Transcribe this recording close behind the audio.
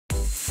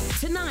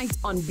Tonight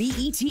on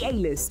BET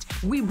A-List,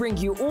 we bring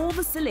you all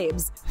the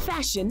celebs,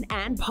 fashion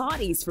and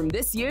parties from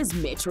this year's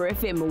Metro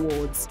FM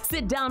Awards.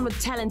 Sit down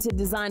with talented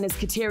designers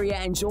Kateria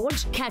and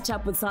George, catch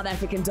up with South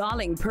African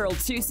darling Pearl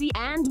Thusi,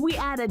 and we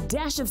add a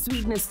dash of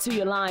sweetness to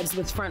your lives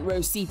with front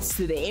row seats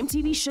to the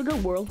MTV Sugar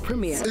World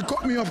Premiere. It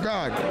caught me off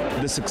guard.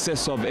 The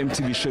success of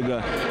MTV Sugar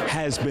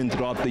has been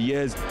throughout the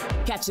years.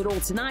 Catch it all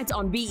tonight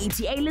on BET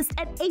A-List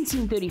at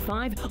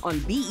 18:35 on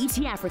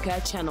BET Africa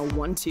Channel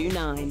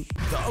 129.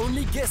 The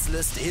only guest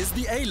list is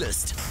the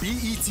A-List.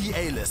 BET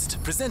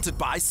A-List, presented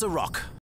by Ciroc.